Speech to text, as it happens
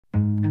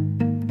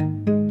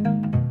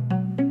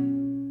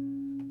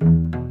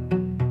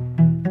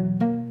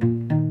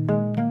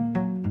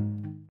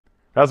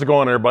How's it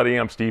going, everybody?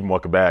 I'm Steve, and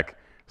welcome back.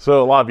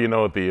 So, a lot of you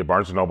know that the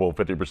Barnes & Noble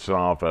 50%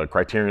 off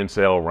Criterion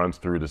sale runs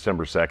through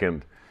December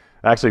 2nd.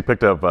 I actually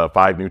picked up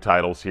 5 new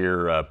titles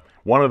here.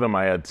 One of them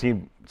I had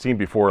seen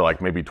before,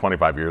 like maybe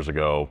 25 years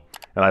ago,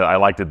 and I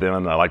liked it then,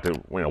 and I liked it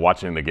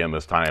watching it again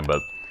this time.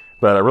 But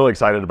I'm really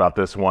excited about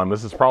this one.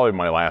 This is probably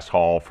my last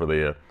haul for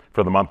the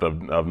month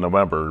of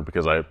November,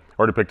 because I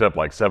already picked up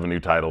like 7 new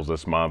titles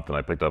this month, and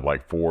I picked up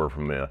like 4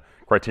 from the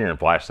Criterion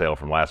flash sale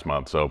from last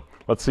month. So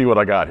let's see what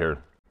I got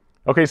here.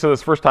 Okay, so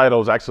this first title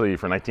is actually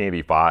for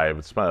 1985.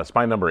 It's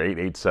spine number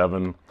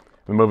 887.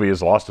 The movie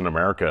is Lost in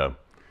America.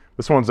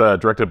 This one's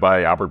directed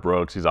by Albert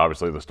Brooks. He's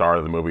obviously the star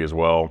of the movie as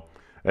well.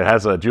 It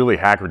has Julie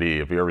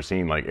Haggerty. If you've ever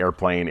seen like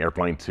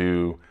Airplane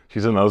 2,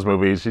 she's in those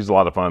movies. She's a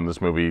lot of fun in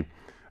this movie.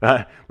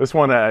 This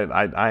one,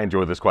 I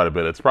enjoyed this quite a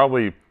bit. It's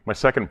probably my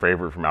second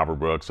favorite from Albert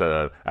Brooks.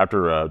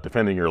 After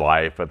Defending Your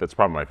Life, that's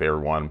probably my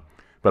favorite one.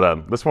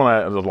 But this one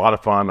was a lot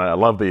of fun. I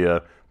love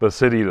the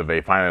city that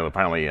they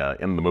finally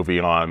end the movie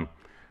on.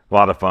 A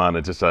lot of fun.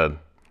 It's just a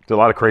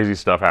lot of crazy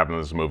stuff happened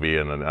in this movie,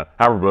 and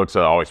Albert Brooks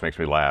always makes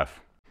me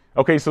laugh.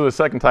 Okay, so the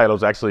second title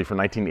is actually for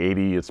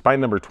 1980. It's spine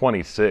number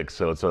 26,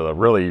 so it's a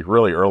really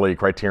early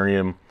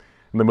Criterion.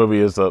 And the movie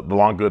is The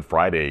Long Good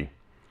Friday.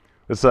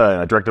 It's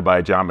directed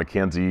by John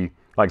McKenzie.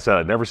 Like I said,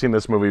 I'd never seen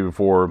this movie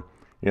before.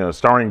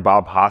 Starring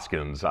Bob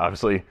Hoskins.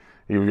 Obviously, if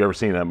you've ever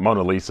seen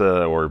Mona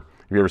Lisa, or if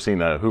you've ever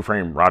seen Who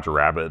Framed Roger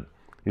Rabbit,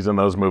 he's in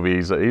those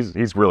movies.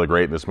 He's really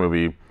great in this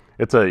movie.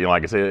 It's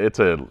like I say, it's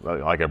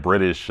like a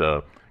British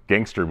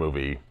gangster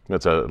movie.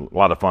 It's a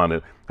lot of fun.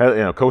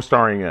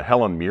 Co-starring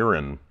Helen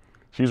Mirren.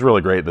 She's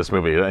really great in this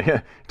movie.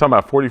 Talking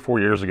about 44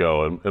 years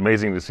ago.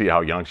 Amazing to see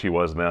how young she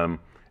was then.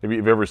 If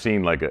you've ever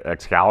seen like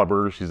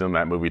Excalibur, she's in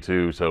that movie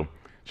too. So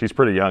she's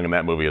pretty young in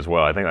that movie as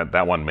well. I think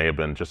that one may have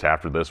been just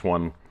after this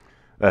one.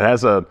 It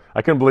has I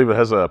couldn't believe it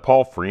has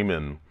Paul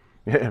Freeman.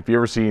 If you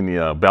ever seen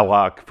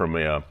Belloc from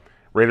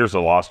Raiders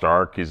of the Lost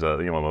Ark, he's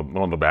one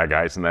of the bad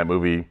guys in that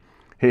movie.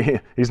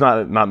 He's not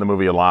in the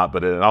movie a lot,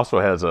 but it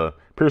also has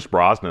Pierce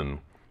Brosnan.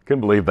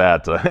 Couldn't believe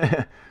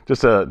that.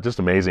 Just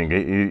amazing.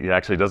 He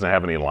actually doesn't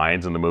have any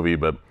lines in the movie,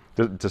 but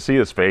to see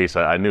his face,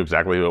 I knew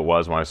exactly who it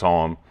was when I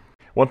saw him.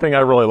 One thing I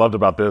really loved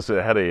about this,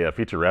 it had a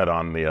featurette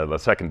on the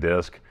second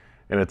disc,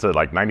 and it's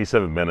like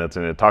 97 minutes,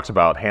 and it talks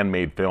about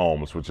Handmade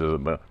Films, which is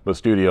the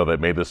studio that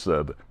made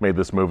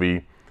this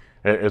movie.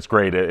 It's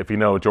great. If you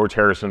know, George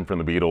Harrison from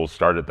the Beatles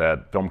started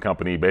that film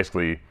company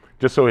basically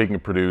just so he can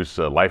produce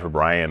Life of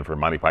Brian for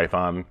Monty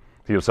Python.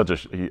 He was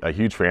such a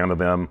huge fan of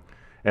them.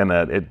 And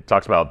it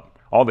talks about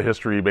all the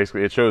history.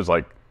 Basically, it shows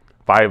like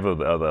 5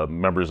 of the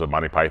members of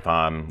Monty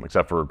Python,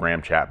 except for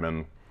Graham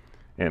Chapman.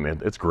 And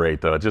it's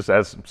great, though. It just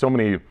has so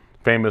many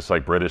famous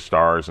like British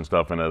stars and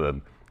stuff in it.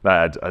 And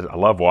I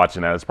love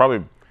watching that. It's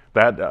probably,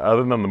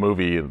 other than the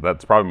movie,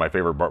 that's probably my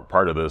favorite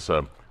part of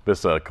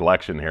this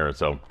collection here.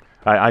 So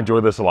I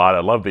enjoy this a lot.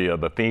 I love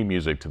the theme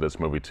music to this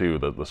movie, too.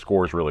 The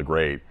score is really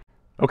great.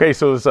 Okay,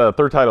 so this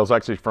third title is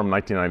actually from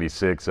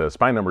 1996,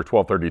 spine number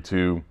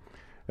 1232.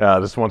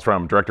 This one's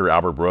from director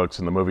Albert Brooks,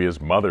 and the movie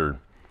is Mother.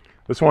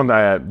 This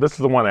is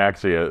the one I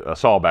actually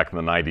saw back in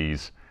the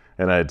 90s,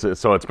 and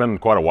so it's been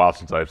quite a while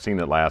since I've seen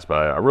it last, but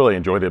I really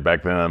enjoyed it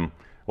back then.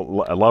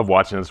 I love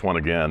watching this one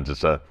again.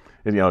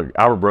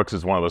 Albert Brooks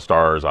is one of the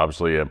stars,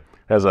 obviously. It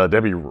has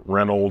Debbie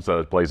Reynolds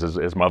plays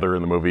his mother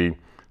in the movie.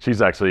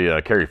 She's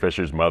actually Carrie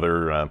Fisher's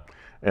mother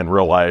in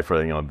real life.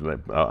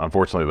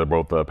 Unfortunately, they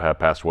both have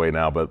passed away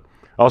now, but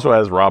also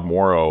has Rob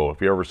Morrow. If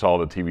you ever saw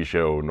the TV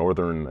show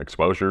Northern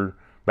Exposure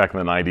back in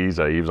the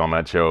 90s, he was on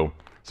that show.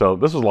 So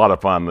this was a lot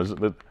of fun. There's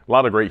a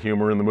lot of great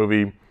humor in the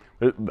movie.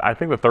 I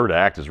think the third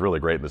act is really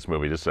great in this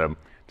movie. Just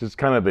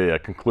kind of the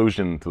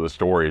conclusion to the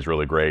story is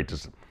really great.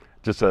 Just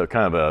kind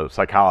of the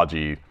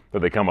psychology that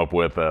they come up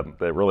with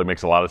that really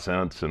makes a lot of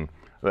sense. And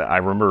I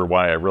remember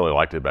why I really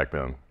liked it back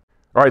then.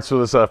 All right,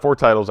 so this fourth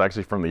title is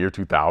actually from the year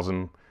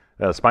 2000.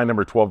 Spine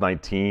number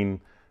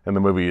 1219, and the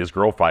movie is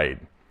Girl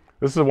Fight.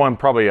 This is the one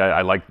probably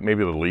I like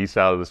maybe the least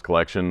out of this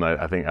collection,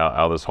 I think, out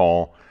of this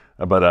haul.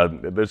 But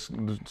there's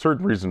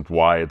certain reasons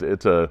why.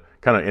 It's a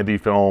kind of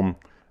indie film.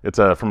 It's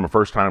from a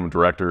first-time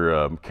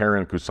director,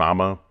 Karen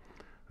Kusama.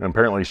 And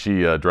apparently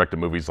she directed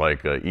movies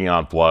like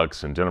Eon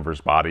Flux and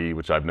Jennifer's Body,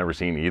 which I've never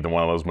seen either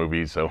one of those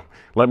movies. So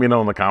let me know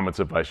in the comments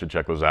if I should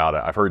check those out.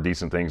 I've heard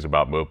decent things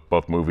about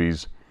both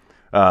movies.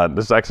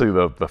 This is actually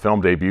the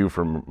film debut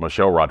from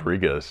Michelle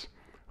Rodriguez.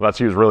 I thought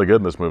she was really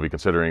good in this movie,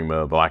 considering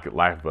the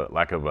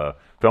lack of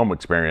film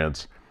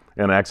experience.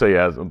 And actually,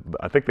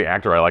 I think the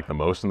actor I like the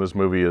most in this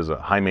movie is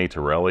Jaime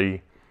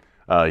Torelli.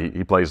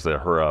 He plays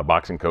her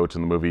boxing coach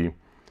in the movie.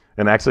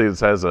 And actually, it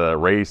says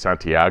Ray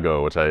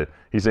Santiago,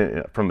 he's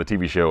from the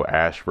TV show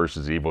Ash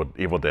versus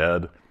Evil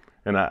Dead.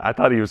 And I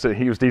thought he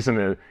was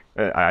decent.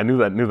 I knew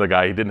the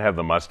guy. He didn't have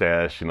the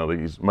mustache.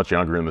 He's much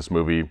younger in this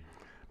movie.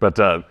 But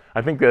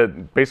I think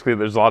that basically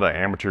there's a lot of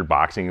amateur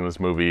boxing in this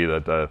movie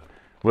that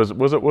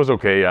was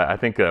okay. I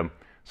think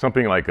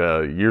something like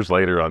years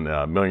later on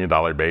 $1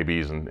 Million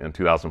Babies in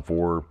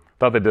 2004,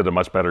 thought they did a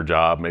much better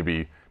job.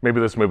 Maybe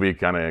this movie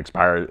kind of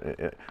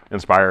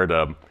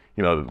inspired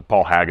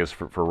Paul Haggis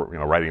for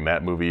writing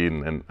that movie,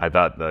 and I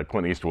thought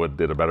Clint Eastwood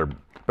did a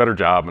better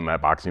job in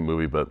that boxing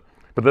movie. But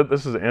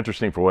this is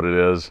interesting for what it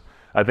is.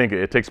 I think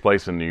it takes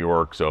place in New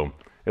York, so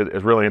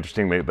it's really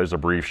interesting. There's a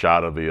brief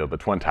shot of the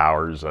Twin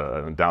Towers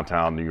in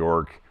downtown New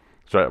York,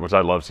 which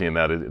I love seeing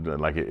that.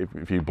 Like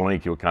if you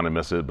blink, you'll kind of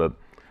miss it. But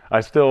I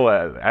still,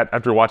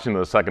 after watching it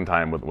the second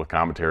time with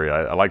commentary,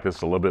 I like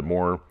this a little bit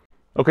more.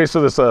 Okay,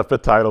 so this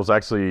fifth title is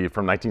actually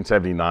from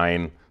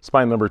 1979. It's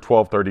by number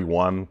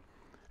 1231,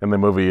 and the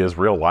movie is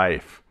Real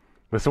Life.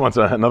 This one's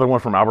another one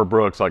from Albert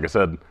Brooks. Like I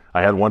said,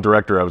 I had one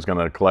director I was going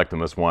to collect in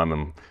this one,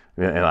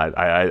 and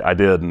I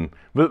did. And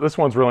this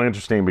one's really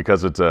interesting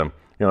because it's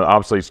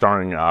obviously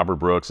starring Albert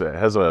Brooks. It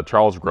has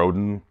Charles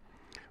Grodin.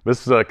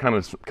 This is kind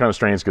of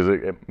strange because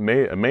it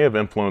may have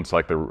influenced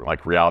like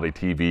reality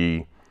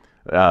TV.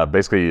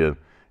 Basically,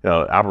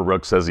 Albert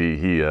Brooks says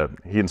he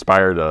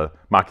inspired a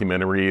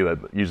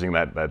mockumentary, using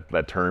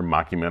that term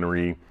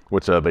mockumentary,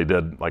 which they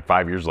did like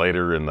 5 years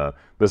later in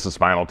This Is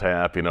Spinal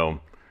Tap, in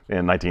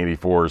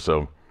 1984.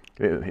 So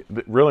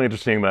really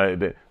interesting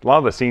that a lot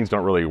of the scenes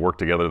don't really work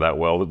together that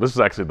well. This is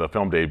actually the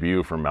film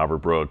debut from Albert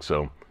Brooks,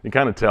 so you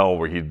kind of tell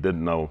where he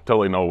didn't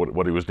totally know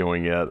what he was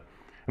doing yet.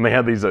 And they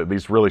had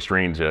these really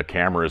strange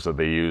cameras that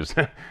they use.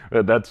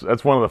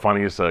 That's one of the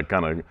funniest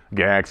kind of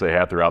gags they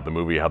had throughout the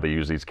movie, how they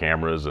use these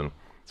cameras. And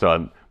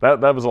so that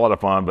was a lot of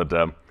fun. But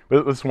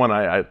this one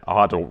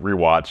I'll have to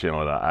rewatch.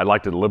 I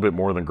liked it a little bit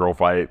more than Girl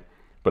Fight,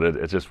 but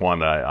it's just one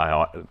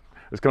that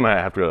it's going to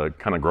have to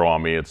kind of grow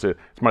on me. It's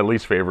my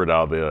least favorite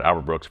out of the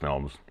Albert Brooks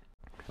films.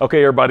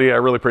 Okay, everybody, I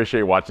really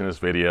appreciate watching this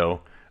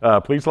video.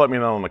 Please let me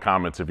know in the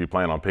comments if you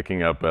plan on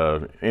picking up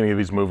any of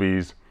these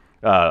movies.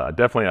 I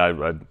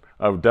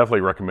would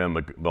definitely recommend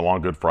the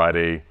Long Good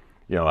Friday.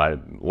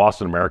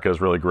 Lost in America is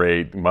really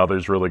great.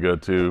 Mother's really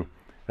good too.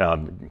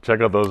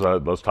 Check out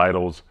those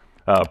titles.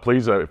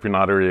 Please, if you're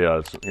not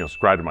already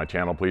subscribed to my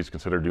channel, please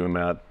consider doing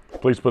that.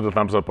 Please put a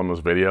thumbs up on this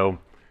video.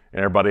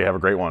 And everybody have a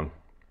great one.